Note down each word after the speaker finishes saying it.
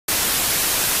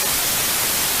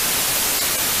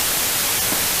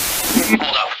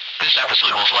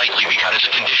episode will likely be cut as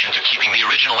a condition to keeping the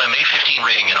original MA15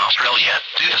 rating in Australia,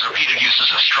 due to repeated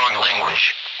uses of strong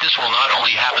language. This will not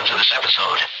only happen to this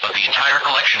episode, but the entire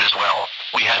collection as well.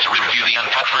 We had to review the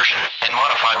uncut version, and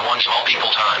modified ones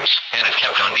multiple times, and it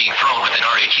kept on being thrown within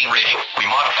our 18 rating. We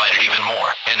modified it even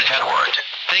more, and it had worked.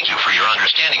 Thank you for your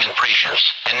understanding and patience,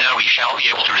 and now we shall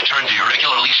be able to return to your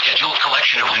regularly scheduled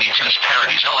collection of Looney Tunes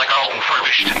parodies like all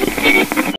furbished.